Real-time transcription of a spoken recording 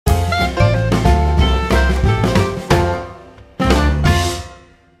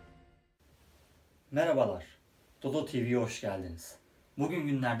Merhabalar, DoDo TiVi'ye hoş geldiniz. Bugün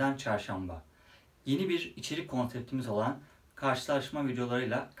günlerden çarşamba. Yeni bir içerik konseptimiz olan karşılaştırma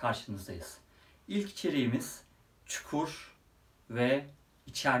videolarıyla karşınızdayız. İlk içeriğimiz Çukur ve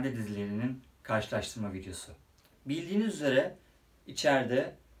İçerde dizilerinin karşılaştırma videosu. Bildiğiniz üzere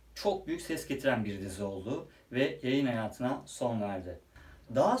İçeride çok büyük ses getiren bir dizi oldu ve yayın hayatına son verdi.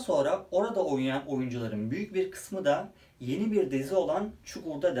 Daha sonra orada oynayan oyuncuların büyük bir kısmı da yeni bir dizi olan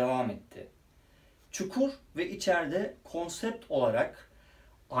Çukur'da devam etti. Çukur ve İçeride konsept olarak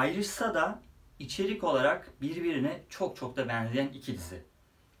ayrışsa da içerik olarak birbirine çok da benzeyen iki dizi.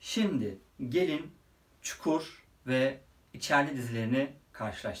 Şimdi gelin Çukur ve İçeride dizilerini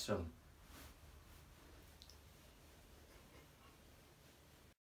karşılaştıralım.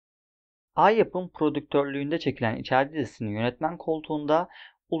 Ay Yapım prodüktörlüğünde çekilen İçeride dizisinin yönetmen koltuğunda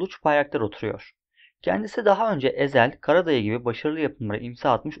Uluç Bayraktar oturuyor. Kendisi daha önce Ezel, Karadayı gibi başarılı yapımlara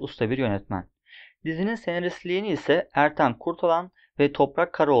imza atmış usta bir yönetmen. Dizinin senaristliğini ise Ertan Kurtalan ve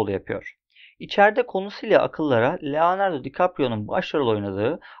Toprak Karaoğlu yapıyor. İçeride konusuyla akıllara Leonardo DiCaprio'nun başrol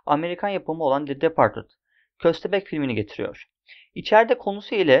oynadığı Amerikan yapımı olan The Departed, Köstebek filmini getiriyor. İçeride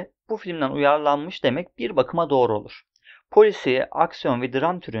konusu ile bu filmden uyarlanmış demek bir bakıma doğru olur. Polisiye, aksiyon ve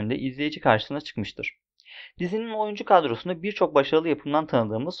dram türünde izleyici karşısına çıkmıştır. Dizinin oyuncu kadrosunda birçok başarılı yapımdan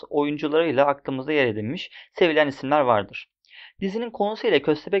tanıdığımız oyuncularıyla aklımızda yer edinmiş, sevilen isimler vardır. Dizinin konusu ile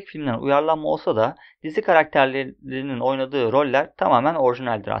Köstebek filminden uyarlanma olsa da dizi karakterlerinin oynadığı roller tamamen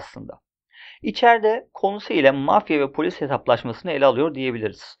orijinaldir aslında. İçeride konusu ile mafya ve polis hesaplaşmasını ele alıyor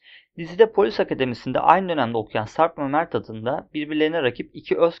diyebiliriz. Dizide Polis Akademisi'nde aynı dönemde okuyan Sarp ve Mert adında birbirlerine rakip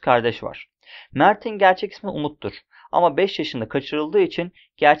iki öz kardeş var. Mert'in gerçek ismi Umut'tur ama 5 yaşında kaçırıldığı için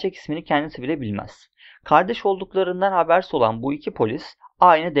gerçek ismini kendisi bile bilmez. Kardeş olduklarından habersiz olan bu iki polis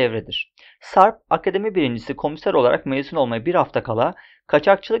aynı devredir. Sarp, akademi birincisi komiser olarak mezun olmaya bir hafta kala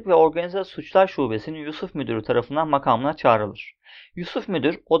Kaçakçılık ve Organize Suçlar Şubesi'nin Yusuf müdürü tarafından makamına çağrılır. Yusuf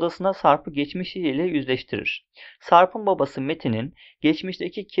müdür odasına Sarp'ı geçmişiyle yüzleştirir. Sarp'ın babası Metin'in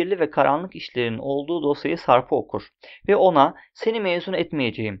geçmişteki kirli ve karanlık işlerinin olduğu dosyayı Sarp'a okur ve ona "Seni mezun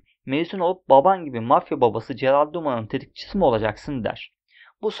etmeyeceğim, mezun olup baban gibi mafya babası Celal Duman'ın tetikçisi mi olacaksın?" der.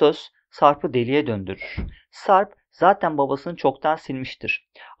 Bu söz Sarp'ı deliye döndürür. Sarp zaten babasını çoktan silmiştir.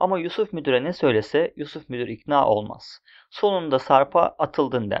 Ama Yusuf müdüre ne söylese Yusuf müdür ikna olmaz. Sonunda Sarp'a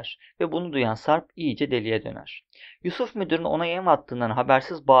atıldın der ve bunu duyan Sarp iyice deliye döner. Yusuf müdürün ona yem attığından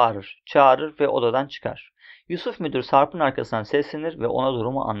habersiz bağırır, çağırır ve odadan çıkar. Yusuf müdür Sarp'ın arkasından seslenir ve ona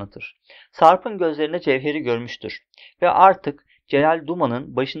durumu anlatır. Sarp'ın gözlerinde cevheri görmüştür ve artık Celal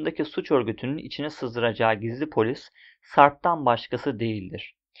Duman'ın başındaki suç örgütünün içine sızdıracağı gizli polis Sarp'tan başkası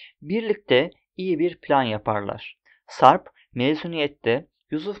değildir. Birlikte iyi bir plan yaparlar. Sarp mezuniyette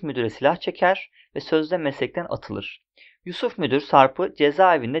Yusuf müdüre silah çeker ve sözde meslekten atılır. Yusuf müdür Sarp'ı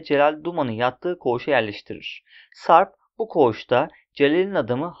cezaevinde Celal Duman'ın yattığı koğuşa yerleştirir. Sarp bu koğuşta Celal'in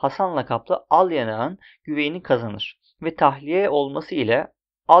adamı Hasan lakaplı Alyanak'ın güveyini kazanır ve tahliye olması ile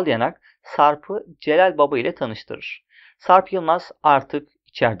Alyanak Sarp'ı Celal Baba ile tanıştırır. Sarp Yılmaz artık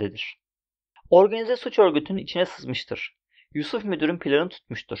içeridedir. Organize suç örgütünün içine sızmıştır. Yusuf müdürün planı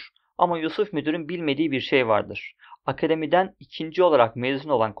tutmuştur. Ama Yusuf müdürün bilmediği bir şey vardır. Akademiden ikinci olarak mezun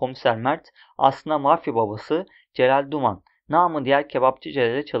olan komiser Mert aslında mafya babası Celal Duman, namı diğer kebapçı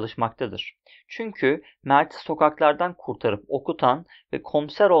Celal'e çalışmaktadır. Çünkü Mert'i sokaklardan kurtarıp okutan ve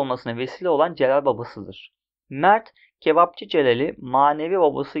komiser olmasına vesile olan Celal babasıdır. Mert, kebapçı Celal'i manevi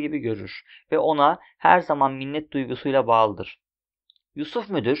babası gibi görür ve ona her zaman minnet duygusuyla bağlıdır. Yusuf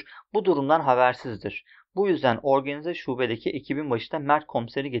müdür bu durumdan habersizdir. Bu yüzden organize şubedeki ekibin başına Mert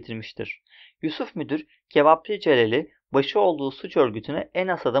komiseri getirmiştir. Yusuf müdür kebapçı Celal'i başı olduğu suç örgütüne en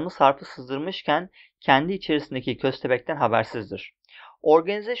az adamı Sarp'ı sızdırmışken kendi içerisindeki köstebekten habersizdir.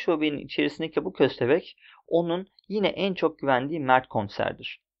 Organize şubenin içerisindeki bu köstebek onun yine en çok güvendiği Mert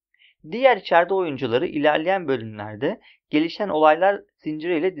komiserdir. Diğer içeride oyuncuları ilerleyen bölümlerde gelişen olaylar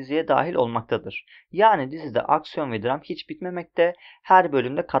zinciriyle diziye dahil olmaktadır. Yani dizide aksiyon ve dram hiç bitmemekte, her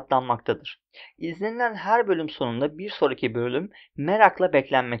bölümde katlanmaktadır. İzlenilen her bölüm sonunda bir sonraki bölüm merakla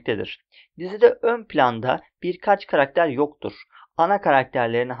beklenmektedir. Dizide ön planda birkaç karakter yoktur. Ana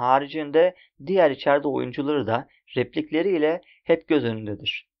karakterlerin haricinde diğer içeride oyuncuları da replikleriyle hep göz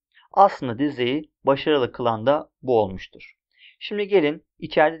önündedir. Aslında diziyi başarılı kılan da bu olmuştur. Şimdi gelin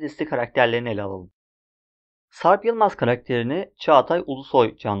içeride dizisi karakterlerini ele alalım. Sarp Yılmaz karakterini Çağatay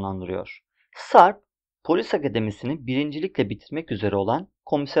Ulusoy canlandırıyor. Sarp, Polis Akademisi'ni birincilikle bitirmek üzere olan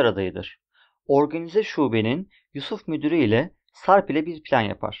komiser adayıdır. Organize şubenin Yusuf müdürü ile Sarp ile bir plan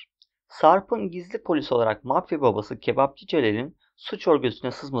yapar. Sarp'ın gizli polis olarak mafya babası kebapçı Celal'in suç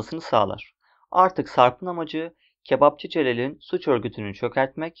örgütüne sızmasını sağlar. Artık Sarp'ın amacı kebapçı Celal'in suç örgütünü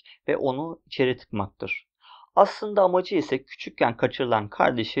çökertmek ve onu içeri tıkmaktır. Aslında amacı ise küçükken kaçırılan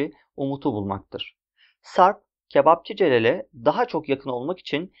kardeşi Umut'u bulmaktır. Sarp, kebapçı Celal'e daha çok yakın olmak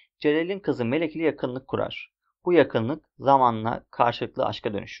için Celal'in kızı Melek ile yakınlık kurar. Bu yakınlık zamanla karşılıklı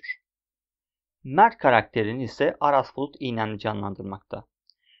aşka dönüşür. Mert karakterini ise Aras Bulut İynemli canlandırmakta.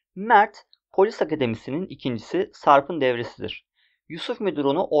 Mert, Polis Akademisi'nin ikincisi Sarp'ın devresidir. Yusuf müdür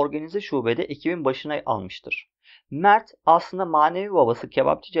onu organize şubede ekibin başına almıştır. Mert aslında manevi babası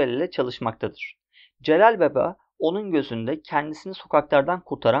kebapçı Celal ile çalışmaktadır. Celal Baba onun gözünde kendisini sokaklardan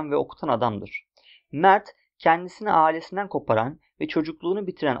kurtaran ve okutan adamdır. Mert kendisini ailesinden koparan ve çocukluğunu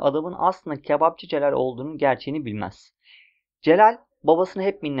bitiren adamın aslında kebapçı Celal olduğunun gerçeğini bilmez. Celal babasını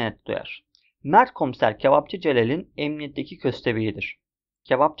hep minnet duyar. Mert komiser kebapçı Celal'in emniyetteki köstebeğidir.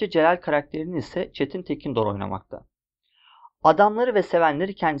 Kebapçı Celal karakterini ise Çetin Tekindor oynamakta. Adamları ve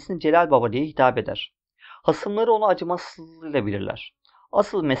sevenleri kendisini Celal Baba diye hitap eder. Hasımları onu acımasızlığıyla bilirler.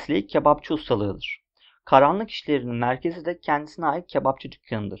 Asıl mesleği kebapçı ustalığıdır. Karanlık işlerinin merkezi de kendisine ait kebapçı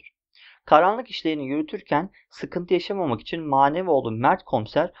dükkanıdır. Karanlık işlerini yürütürken sıkıntı yaşamamak için manevi oğlu Mert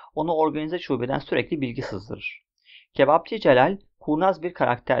komiser ona organize şubeden sürekli bilgi sızdırır. Kebapçı Celal kurnaz bir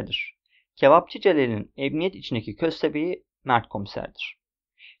karakterdir. Kebapçı Celal'in emniyet içindeki köstebeği Mert komiserdir.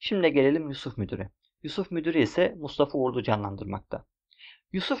 Şimdi gelelim Yusuf Müdür'e. Yusuf Müdür'ü ise Mustafa Uğurlu canlandırmakta.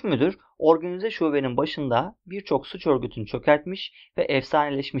 Yusuf Müdür, organize şubenin başında birçok suç örgütünü çökertmiş ve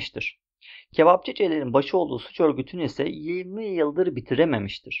efsaneleşmiştir. Kebapçı Celal'in başı olduğu suç örgütünü ise 20 yıldır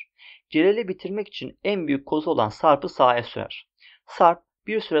bitirememiştir. Celal'i bitirmek için en büyük kozu olan Sarp'ı sahaya sürer. Sarp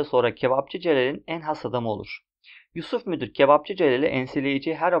bir süre sonra Kebapçı Celal'in en has adamı olur. Yusuf Müdür Kebapçı Celal'i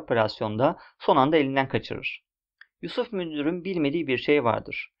enseleyeceği her operasyonda son anda elinden kaçırır. Yusuf Müdür'ün bilmediği bir şey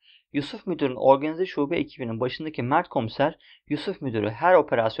vardır. Yusuf Müdür'ün organize şube ekibinin başındaki Mert komiser Yusuf Müdür'ü her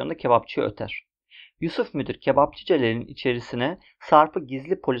operasyonda kebapçıya öter. Yusuf Müdür kebapçı Celal'in içerisine Sarp'ı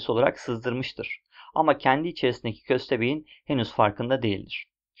gizli polis olarak sızdırmıştır. Ama kendi içerisindeki köstebeğin henüz farkında değildir.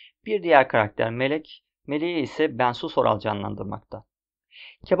 Bir diğer karakter Melek, Melek'i ise Bensu Soral canlandırmakta.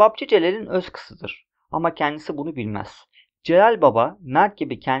 Kebapçı Celal'in öz kızıdır ama kendisi bunu bilmez. Celal Baba, Mert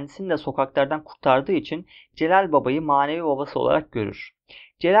gibi kendisini de sokaklardan kurtardığı için Celal Baba'yı manevi babası olarak görür.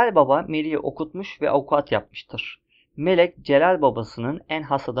 Celal Baba Melek'i okutmuş ve avukat yapmıştır. Melek, Celal Babasının en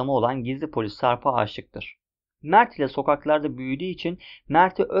has adamı olan gizli polis Sarp'a aşıktır. Mert ile sokaklarda büyüdüğü için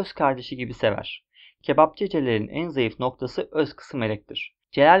Mert'i öz kardeşi gibi sever. Kebapçı Celal'in en zayıf noktası öz kızı Melek'tir.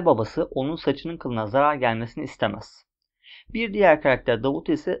 Celal Babası onun saçının kılına zarar gelmesini istemez. Bir diğer karakter Davut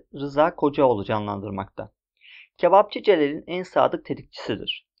ise Rıza Kocaoğlu canlandırmakta. Kebapçı Celal'in en sadık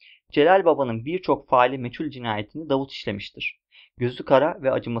tetikçisidir. Celal Baba'nın birçok faili meçhul cinayetini Davut işlemiştir. Gözü kara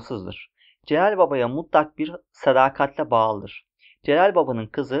ve acımasızdır. Celal Baba'ya mutlak bir sadakatle bağlıdır. Celal Baba'nın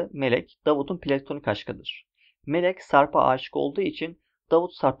kızı Melek, Davut'un platonik aşkıdır. Melek Sarp'a aşık olduğu için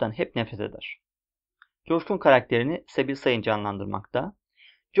Davut Sarp'tan hep nefret eder. Coşkun karakterini Sebil Sayın canlandırmakta.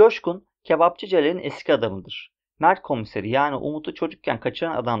 Coşkun, Kebapçı Celal'in eski adamıdır. Mert komiseri yani Umut'u çocukken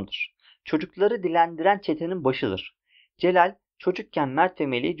kaçıran adamdır. Çocukları dilendiren çetenin başıdır. Celal çocukken Mert ve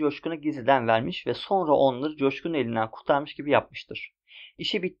Melih'i Coşkun'a gizliden vermiş ve sonra onları Coşkun'un elinden kurtarmış gibi yapmıştır.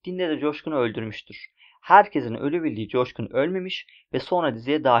 İşi bittiğinde de Coşkun'u öldürmüştür. Herkesin ölü bildiği Coşkun ölmemiş ve sonra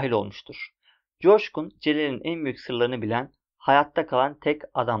diziye dahil olmuştur. Coşkun, Celal'in en büyük sırlarını bilen, hayatta kalan tek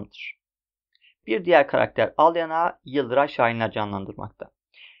adamdır. Bir diğer karakter Alyana Yıldıray Şahinler canlandırmakta.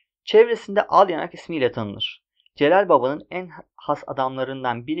 Çevresinde Alyanak ismiyle tanınır. Celal Baba'nın en has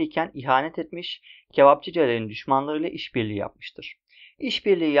adamlarından biriyken ihanet etmiş, Kebapçı Celal'in düşmanlarıyla işbirliği yapmıştır.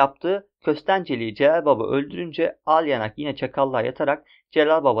 İşbirliği yaptığı Köstenceli'yi Celal Baba öldürünce Alyanak yine çakallığa yatarak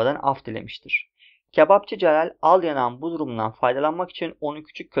Celal Baba'dan af dilemiştir. Kebapçı Celal Alyanak'ın bu durumundan faydalanmak için onu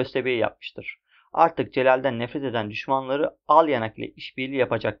küçük köstebeği yapmıştır. Artık Celal'den nefret eden düşmanları Alyanak ile işbirliği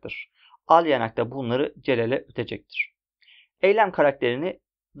yapacaktır. Alyanak da bunları Celal'e ötecektir. Eylem karakterini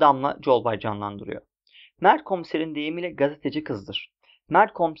Damla Colbay canlandırıyor. Mert komiserin deyimiyle gazeteci kızdır.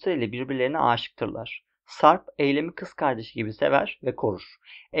 Mert komiser ile birbirlerine aşıktırlar. Sarp, Eylem'i kız kardeşi gibi sever ve korur.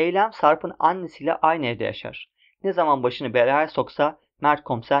 Eylem, Sarp'ın annesiyle aynı evde yaşar. Ne zaman başını belaya soksa Mert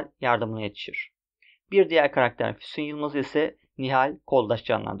komiser yardımına yetişir. Bir diğer karakter Füsun Yılmaz ise Nihal Koldaş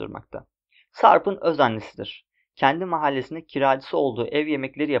canlandırmakta. Sarp'ın öz annesidir. Kendi mahallesinde kiracısı olduğu ev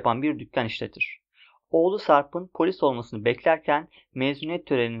yemekleri yapan bir dükkan işletir. Oğlu Sarp'ın polis olmasını beklerken mezuniyet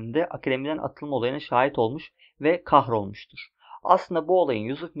töreninde akademiden atılma olayına şahit olmuş ve kahrolmuştur. Aslında bu olayın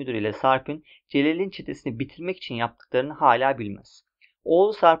Yusuf Müdür ile Sarp'ın Celal'in çetesini bitirmek için yaptıklarını hala bilmez.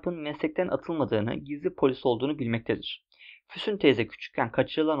 Oğlu Sarp'ın meslekten atılmadığını, gizli polis olduğunu bilmektedir. Füsun teyze küçükken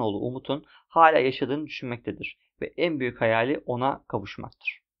kaçırılan oğlu Umut'un hala yaşadığını düşünmektedir ve en büyük hayali ona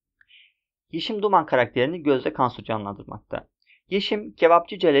kavuşmaktır. Yeşim Duman karakterini Gözde Kansu canlandırmakta. Yeşim,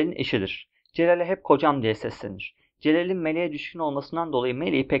 kebapçı Celal'in eşidir. Celal'e hep kocam diye seslenir. Celal'in Melek'e düşkün olmasından dolayı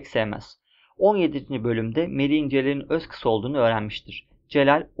Melek'i pek sevmez. 17. bölümde Melek'in Celal'in öz kızı olduğunu öğrenmiştir.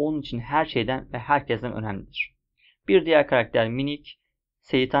 Celal onun için her şeyden ve herkesten önemlidir. Bir diğer karakter Minik,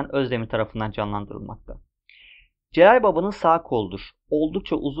 Seyitan Özdemir tarafından canlandırılmakta. Celal Baba'nın sağ koludur.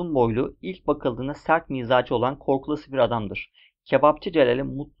 Oldukça uzun boylu, ilk bakıldığında sert mizacı olan korkulası bir adamdır. Kebapçı Celal'e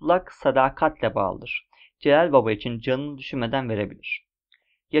mutlak sadakatle bağlıdır. Celal Baba için canını düşünmeden verebilir.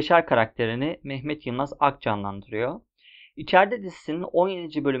 Yaşar karakterini Mehmet Yılmaz Ak canlandırıyor. İçeride dizisinin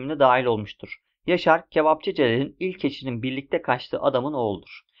 17. bölümüne dahil olmuştur. Yaşar, Kebapçı Celal'in ilk eşinin birlikte kaçtığı adamın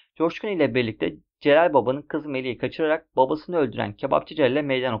oğludur. Coşkun ile birlikte Celal Baba'nın kızı Melek'i kaçırarak babasını öldüren Kebapçı Celal'e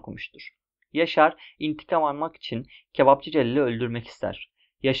meydan okumuştur. Yaşar, intikam almak için Kebapçı Celal'i öldürmek ister.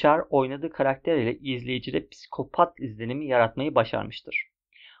 Yaşar, oynadığı karakter ile izleyicide psikopat izlenimi yaratmayı başarmıştır.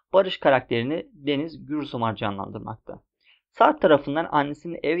 Barış karakterini Deniz Gürsumar canlandırmakta. Sarp tarafından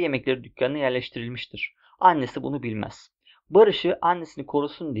annesinin ev yemekleri dükkanına yerleştirilmiştir. Annesi bunu bilmez. Barış'ı annesini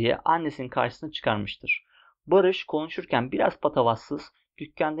korusun diye annesinin karşısına çıkarmıştır. Barış konuşurken biraz patavatsız,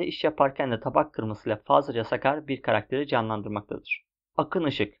 dükkanda iş yaparken de tabak kırmasıyla fazlaca sakar bir karakteri canlandırmaktadır. Akın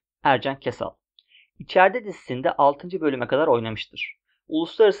Işık, Ercan Kesal. İçeride dizisinde 6. bölüme kadar oynamıştır.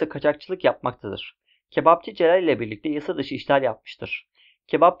 Uluslararası kaçakçılık yapmaktadır. Kebapçı Celal ile birlikte yasa dışı işler yapmıştır.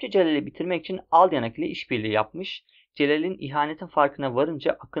 Kebapçı Celal'i bitirmek için Alyanak ile işbirliği yapmış, Celal'in ihanetin farkına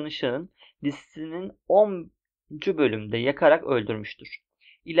varınca Akın Işık'ın dizisinin 10. bölümde yakarak öldürmüştür.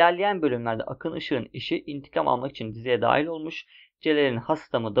 İlerleyen bölümlerde Akın Işık'ın eşi intikam almak için diziye dahil olmuş, Celal'in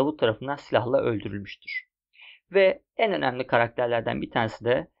hastamı Davut tarafından silahla öldürülmüştür. Ve en önemli karakterlerden bir tanesi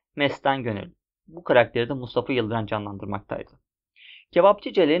de Mestan Gönül. Bu karakteri de Mustafa Yıldırım canlandırmaktaydı.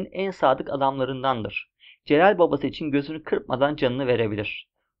 Kebapçı Celal'in en sadık adamlarındandır. Celal babası için gözünü kırpmadan canını verebilir.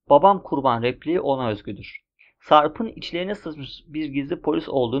 Babam kurban repliği ona özgüdür. Sarp'ın içlerine sızmış bir gizli polis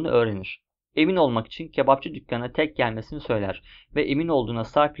olduğunu öğrenir. Emin olmak için kebapçı dükkanına tek gelmesini söyler ve emin olduğuna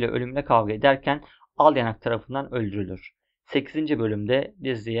Sarp ile ölümle kavga ederken Alyanak tarafından öldürülür. 8. bölümde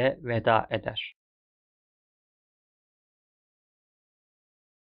diziye veda eder.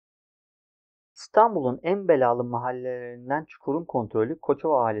 İstanbul'un en belalı mahallelerinden Çukur'un kontrolü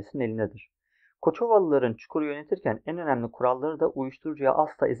Koçovalı ailesinin elindedir. Koçovalıların Çukur'u yönetirken en önemli kuralları da uyuşturucuya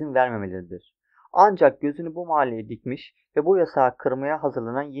asla izin vermemeleridir. Ancak gözünü bu mahalleye dikmiş ve bu yasağı kırmaya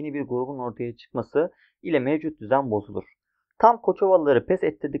hazırlanan yeni bir grubun ortaya çıkması ile mevcut düzen bozulur. Tam Koçovalıları pes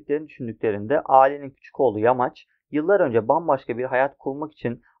ettirdiklerini düşündüklerinde ailenin küçük oğlu Yamaç, yıllar önce bambaşka bir hayat kurmak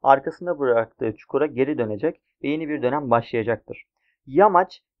için arkasında bıraktığı Çukur'a geri dönecek ve yeni bir dönem başlayacaktır.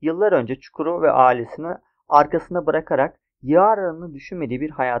 Yamaç, yıllar önce Çukur'u ve ailesini arkasında bırakarak yararını düşünmediği bir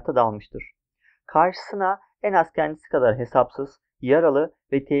hayata dalmıştır. Karşısına en az kendisi kadar hesapsız, yaralı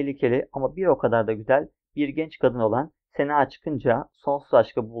ve tehlikeli ama bir o kadar da güzel bir genç kadın olan Sena çıkınca sonsuz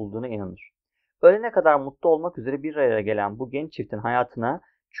aşkı bulduğuna inanır. Ölene kadar mutlu olmak üzere bir araya gelen bu genç çiftin hayatına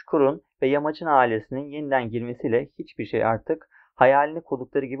Çukur'un ve Yamaç'ın ailesinin yeniden girmesiyle hiçbir şey artık hayalini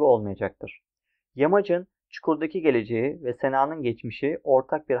kurdukları gibi olmayacaktır. Yamaç'ın Çukur'daki geleceği ve Sena'nın geçmişi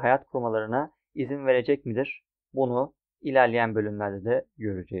ortak bir hayat kurmalarına izin verecek midir? Bunu ilerleyen bölümlerde de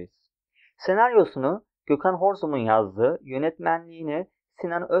göreceğiz. Senaryosunu Gökhan Horzum'un yazdığı, yönetmenliğini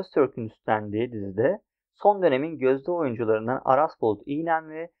Sinan Öztürk'ün üstlendiği dizide son dönemin gözde oyuncularından Aras Bulut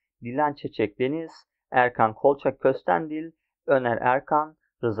İynemli, Dilan Çiçek Deniz, Erkan Kolçak Köstendil, Öner Erkan,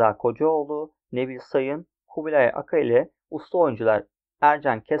 Rıza Kocaoğlu, Nevil Sayın, Kubilay Aka ile usta oyuncular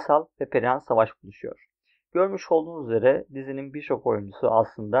Ercan Kesal ve Perihan Savaş buluşuyor. Görmüş olduğunuz üzere dizinin birçok oyuncusu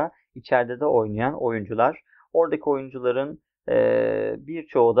aslında içeride de oynayan oyuncular. Oradaki oyuncuların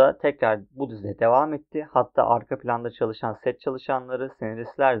birçoğu da tekrar bu dizide devam etti. Hatta arka planda çalışan set çalışanları,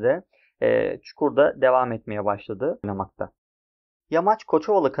 senaristler de Çukur'da devam etmeye başladı oynamakta. Yamaç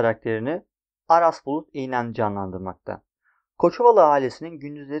Koçovalı karakterini Aras Bulut İynemli canlandırmakta. Koçovalı ailesinin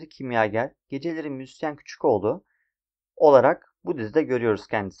gündüzleri kimyager, geceleri müzisyen küçük oğlu olarak bu dizide görüyoruz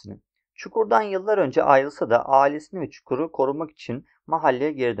kendisini. Çukur'dan yıllar önce ayrılsa da ailesini ve Çukur'u korumak için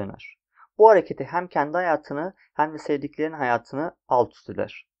mahalleye geri döner. Bu hareketi hem kendi hayatını hem de sevdiklerinin hayatını alt üst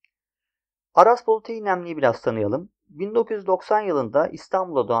eder. Aras Bulut İynemli'yi biraz tanıyalım. 1990 yılında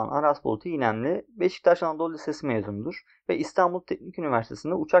İstanbul'da doğan Aras Bulut İynemli, Beşiktaş Anadolu Lisesi mezunudur ve İstanbul Teknik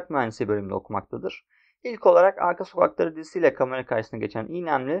Üniversitesi'nde uçak mühendisliği bölümünde okumaktadır. İlk olarak Arka Sokakları dizisiyle kamera karşısına geçen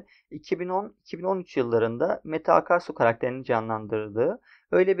İynemli, 2010-2013 yıllarında Mete Akarsu karakterini canlandırdığı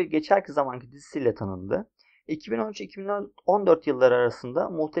Öyle Bir Geçer Ki Zamanki dizisiyle tanındı. 2013-2014 yılları arasında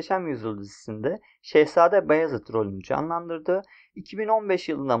Muhteşem Yüzyıl dizisinde Şehzade Beyazıt rolünü canlandırdı. 2015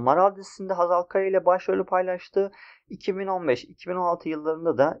 yılında Maral dizisinde Hazal Kaya ile başrolü paylaştı. 2015-2016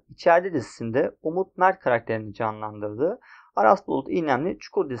 yıllarında da İçerde dizisinde Umut Mert karakterini canlandırdı. Aras Bulut İynemli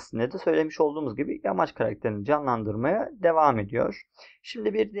Çukur dizisinde de söylemiş olduğumuz gibi Yamaç karakterini canlandırmaya devam ediyor.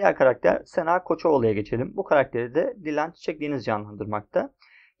 Şimdi bir diğer karakter Sena Koçovalı'ya geçelim. Bu karakteri de Dilan Çiçek Deniz canlandırmakta.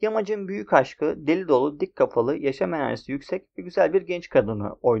 Yamaç'ın büyük aşkı, deli dolu, dik kafalı, yaşam enerjisi yüksek ve güzel bir genç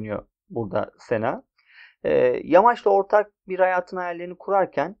kadını oynuyor burada Sena. Yamaç'la ortak bir hayatın hayallerini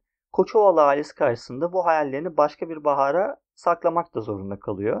kurarken Koçovalı ailesi karşısında bu hayallerini başka bir bahara saklamak da zorunda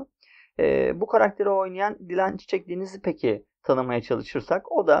kalıyor. Bu karakteri oynayan Dilan Çiçek Deniz'i peki tanımaya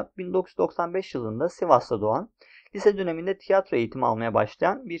çalışırsak o da 1995 yılında Sivas'ta doğan, lise döneminde tiyatro eğitimi almaya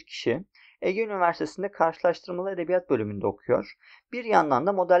başlayan bir kişi. Ege Üniversitesi'nde karşılaştırmalı edebiyat bölümünde okuyor. Bir yandan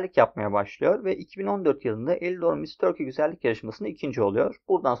da modellik yapmaya başlıyor ve 2014 yılında Elidor Miss Turkey Güzellik Yarışması'nda ikinci oluyor.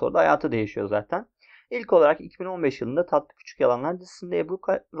 Buradan sonra da hayatı değişiyor zaten. İlk olarak 2015 yılında Tatlı Küçük Yalanlar dizisinde Ebru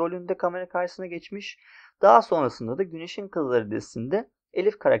rolünde kamera karşısına geçmiş. Daha sonrasında da Güneşin Kızları dizisinde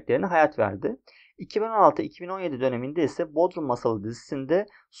Elif karakterine hayat verdi. 2016-2017 döneminde ise Bodrum Masalı dizisinde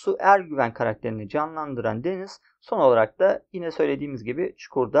Su Ergüven karakterini canlandıran Deniz, son olarak da yine söylediğimiz gibi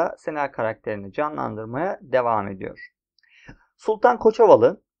Çukur'da Sena karakterini canlandırmaya devam ediyor. Sultan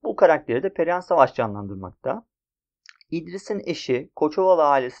Koçovalı bu karakteri de Perihan Savaş canlandırmakta. İdris'in eşi, Koçovalı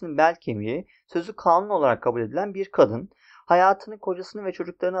ailesinin bel kemiği, sözü kanun olarak kabul edilen bir kadın. Hayatını, kocasını ve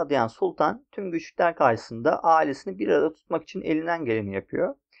çocuklarını adayan Sultan tüm güçlükler karşısında ailesini bir arada tutmak için elinden geleni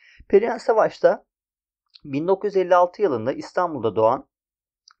yapıyor. Perihan Savaş da 1956 yılında İstanbul'da doğan,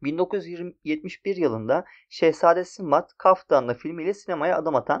 1971 yılında Şehzade Sinbad Kaf Dağı'nda filmiyle sinemaya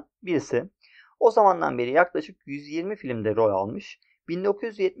adım atan birisi. O zamandan beri yaklaşık 120 filmde rol almış.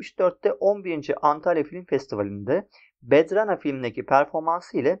 1974'te 11. Antalya Film Festivali'nde Bedrana filmindeki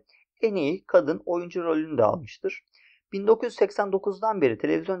performansı ile en iyi kadın oyuncu rolünü de almıştır. 1989'dan beri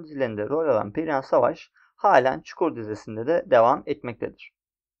televizyon dizilerinde rol alan Perihan Savaş halen Çukur dizisinde de devam etmektedir.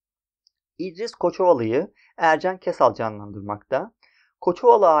 İdris Koçovalı'yı Ercan Kesal canlandırmakta.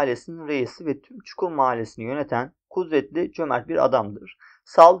 Koçovalı ailesinin reisi ve tüm Çukur mahallesini yöneten kudretli, cömert bir adamdır.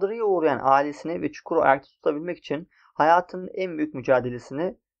 Saldırıya uğrayan ailesini ve Çukur'u ayakta tutabilmek için hayatının en büyük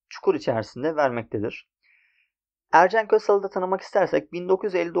mücadelesini Çukur içerisinde vermektedir. Ercan Kesal'ı da tanımak istersek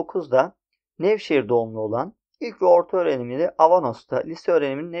 1959'da Nevşehir doğumlu olan, ilk ve orta öğrenimini Avanos'ta, lise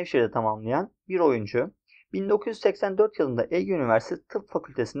öğrenimini Nevşehir'de tamamlayan bir oyuncu. 1984 yılında Ege Üniversitesi Tıp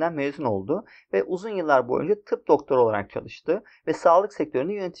Fakültesinden mezun oldu ve uzun yıllar boyunca tıp doktoru olarak çalıştı ve sağlık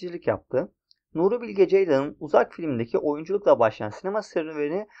sektöründe yöneticilik yaptı. Nuri Bilge Ceylan'ın Uzak filmindeki oyunculukla başlayan sinema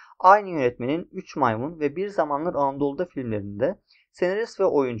serüveni aynı yönetmenin 3 Maymun ve Bir Zamanlar Anadolu'da filmlerinde senarist ve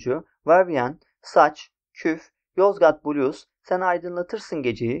oyuncu Vivian, Saç, Küf, Yozgat Blues, Sen Aydınlatırsın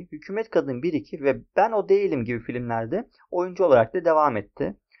Geceyi, Hükümet Kadın 1-2 ve Ben O Değilim gibi filmlerde oyuncu olarak da devam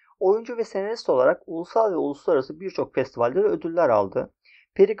etti. Oyuncu ve senarist olarak ulusal ve uluslararası birçok festivalde ödüller aldı.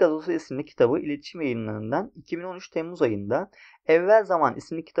 Peri Gazozu isimli kitabı iletişim yayınlarından 2013 Temmuz ayında, Evvel Zaman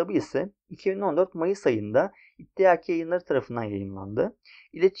isimli kitabı ise 2014 Mayıs ayında İttihaki Yayınları tarafından yayınlandı.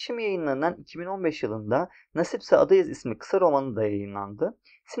 İletişim yayınlarından 2015 yılında Nasipse Adayız isimli kısa romanı da yayınlandı.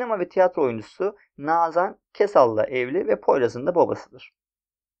 Sinema ve tiyatro oyuncusu Nazan Kesal'la evli ve Poyraz'ın da babasıdır.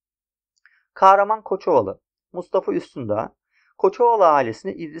 Kahraman Koçovalı, Mustafa Üstündağ, Koçovalı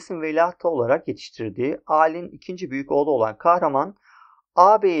ailesini İdris'in veliahtı olarak yetiştirdiği ailenin ikinci büyük oğlu olan Kahraman,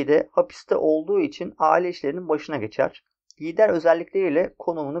 ağabeyi de hapiste olduğu için aile işlerinin başına geçer. Lider özellikleriyle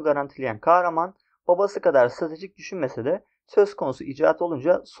konumunu garantileyen Kahraman, babası kadar stratejik düşünmese de söz konusu icraat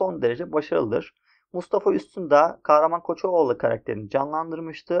olunca son derece başarılıdır. Mustafa Üstündağ, Kahraman Koçovalı karakterini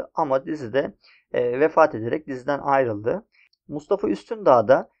canlandırmıştı ama dizide vefat ederek diziden ayrıldı. Mustafa Üstündağ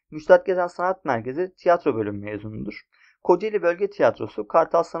da Müjdat Gezen Sanat Merkezi tiyatro bölümü mezunudur. Kocaeli Bölge Tiyatrosu,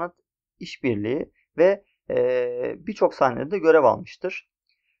 Kartal Sanat İşbirliği ve birçok sahnede de görev almıştır.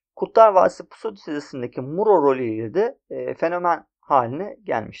 Kurtlar Vadisi Pusu dizisindeki Muro rolüyle de fenomen haline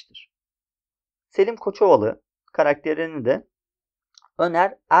gelmiştir. Selim Koçovalı karakterini de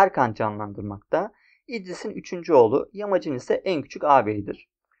Öner Erkan canlandırmakta. İdris'in 3. oğlu, Yamaç'ın ise en küçük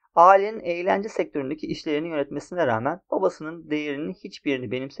ağabeyidir. Ailenin eğlence sektöründeki işlerini yönetmesine rağmen babasının değerinin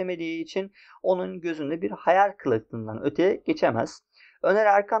hiçbirini benimsemediği için onun gözünde bir hayal kırıklığından öteye geçemez. Öner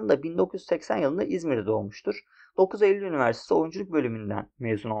Erkan da 1980 yılında İzmir'de doğmuştur. 9 Eylül Üniversitesi Oyunculuk Bölümünden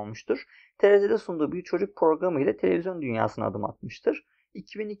mezun olmuştur. TRT'de sunduğu bir çocuk programı ile televizyon dünyasına adım atmıştır.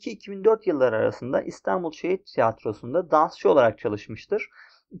 2002-2004 yılları arasında İstanbul Şehit Tiyatrosu'nda dansçı olarak çalışmıştır.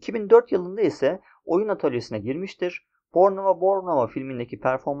 2004 yılında ise oyun atölyesine girmiştir. Bornova Bornova filmindeki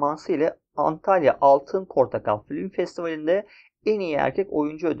performansı ile Antalya Altın Portakal Film Festivali'nde en iyi erkek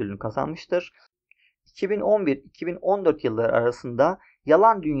oyuncu ödülünü kazanmıştır. 2011-2014 yılları arasında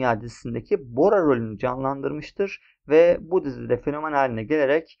Yalan Dünya dizisindeki Bora rolünü canlandırmıştır ve bu dizide fenomen haline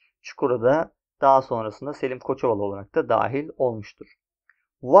gelerek Çukur'a da daha sonrasında Selim Koçovalı olarak da dahil olmuştur.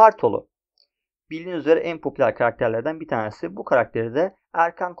 Vartolu. Bildiğiniz üzere en popüler karakterlerden bir tanesi. Bu karakteri de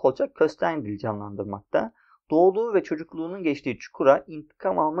Erkan Kolçak Köstendil canlandırmakta. Doğduğu ve çocukluğunun geçtiği Çukur'a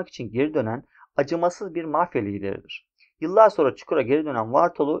intikam almak için geri dönen acımasız bir mafya lideridir. Yıllar sonra Çukur'a geri dönen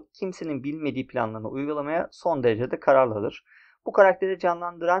Vartolu kimsenin bilmediği planlarını uygulamaya son derecede kararlıdır. Bu karakteri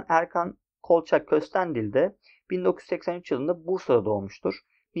canlandıran Erkan Kolçak Köstendil de 1983 yılında Bursa'da doğmuştur.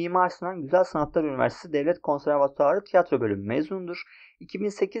 Mimar Sinan Güzel Sanatlar Üniversitesi Devlet Konservatuarı Tiyatro Bölümü mezunudur.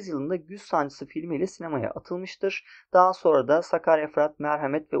 2008 yılında Güz Sancısı filmiyle sinemaya atılmıştır. Daha sonra da Sakarya Fırat,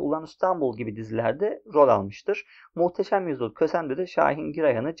 Merhamet ve Ulan İstanbul gibi dizilerde rol almıştır. Muhteşem Yüzyıl Kösem'de de Şahin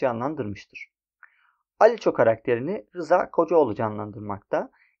Girayan'ı canlandırmıştır. Aliço karakterini Rıza Kocaoğlu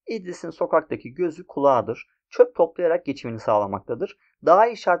canlandırmakta. İdris'in sokaktaki gözü kulağıdır. Çöp toplayarak geçimini sağlamaktadır. Daha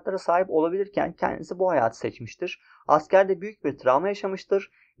iyi şartlara sahip olabilirken kendisi bu hayatı seçmiştir. Askerde büyük bir travma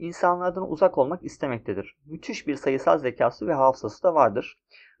yaşamıştır. İnsanlardan uzak olmak istemektedir. Müthiş bir sayısal zekası ve hafızası da vardır.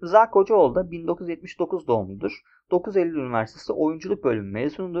 Rıza Kocaoğlu da 1979 doğumludur. 9 Eylül Üniversitesi Oyunculuk Bölümü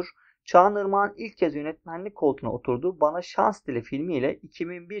mezunudur. Çağan Irmak'ın ilk kez yönetmenlik koltuğuna oturduğu Bana Şans Dili filmiyle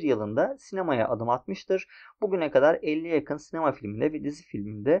 2001 yılında sinemaya adım atmıştır. Bugüne kadar 50'ye yakın sinema filminde ve dizi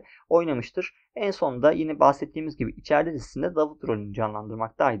filminde oynamıştır. En sonunda yine bahsettiğimiz gibi İçerde dizisinde Davut rolünü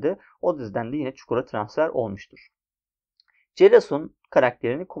canlandırmaktaydı. O diziden de yine Çukur'a transfer olmuştur. Celasun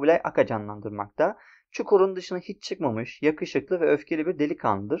karakterini Kubilay Aka canlandırmakta. Çukur'un dışına hiç çıkmamış, yakışıklı ve öfkeli bir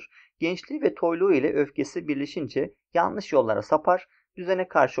delikanlıdır. Gençliği ve toyluğu ile öfkesi birleşince yanlış yollara sapar. Düzene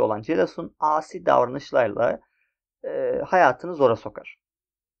karşı olan Celasun asi davranışlarla hayatını zora sokar.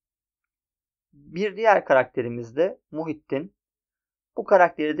 Bir diğer karakterimiz de Muhittin. Bu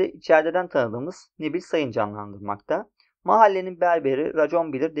karakteri de içeriden tanıdığımız Nebil Sayın canlandırmakta. Mahallenin berberi,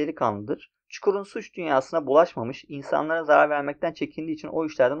 racon bilir delikanlıdır. Çukur'un suç dünyasına bulaşmamış, insanlara zarar vermekten çekindiği için o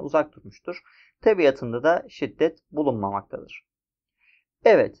işlerden uzak durmuştur. Tabiatında da şiddet bulunmamaktadır.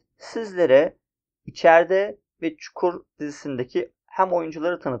 Evet, sizlere İçeride ve Çukur dizisindeki hem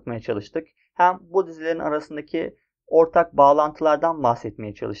oyuncuları tanıtmaya çalıştık, hem bu dizilerin arasındaki ortak bağlantılardan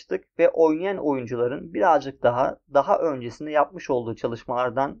bahsetmeye çalıştık ve oynayan oyuncuların birazcık daha öncesinde yapmış olduğu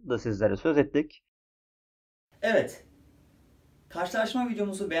çalışmalardan da sizlere söz ettik. Evet, karşılaşma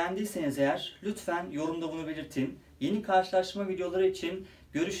videomuzu beğendiyseniz eğer lütfen yorumda bunu belirtin. Yeni karşılaşma videoları için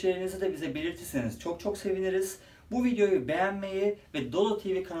görüşlerinizi de bize belirtirseniz çok seviniriz. Bu videoyu beğenmeyi ve DoDo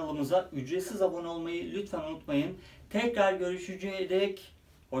TV kanalımıza ücretsiz abone olmayı lütfen unutmayın. Tekrar görüşünceye dek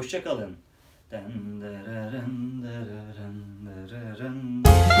hoşça kalın.